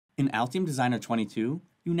In Altium Designer 22,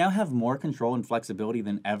 you now have more control and flexibility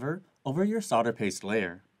than ever over your solder paste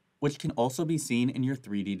layer, which can also be seen in your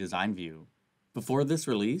 3D design view. Before this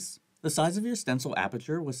release, the size of your stencil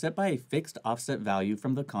aperture was set by a fixed offset value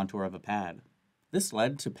from the contour of a pad. This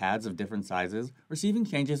led to pads of different sizes receiving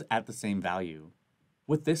changes at the same value.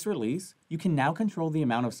 With this release, you can now control the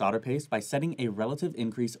amount of solder paste by setting a relative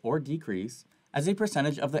increase or decrease as a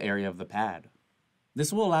percentage of the area of the pad.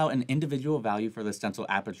 This will allow an individual value for the stencil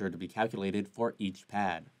aperture to be calculated for each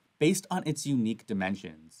pad, based on its unique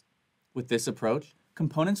dimensions. With this approach,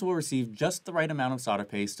 components will receive just the right amount of solder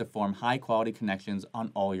paste to form high-quality connections on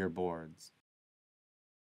all your boards.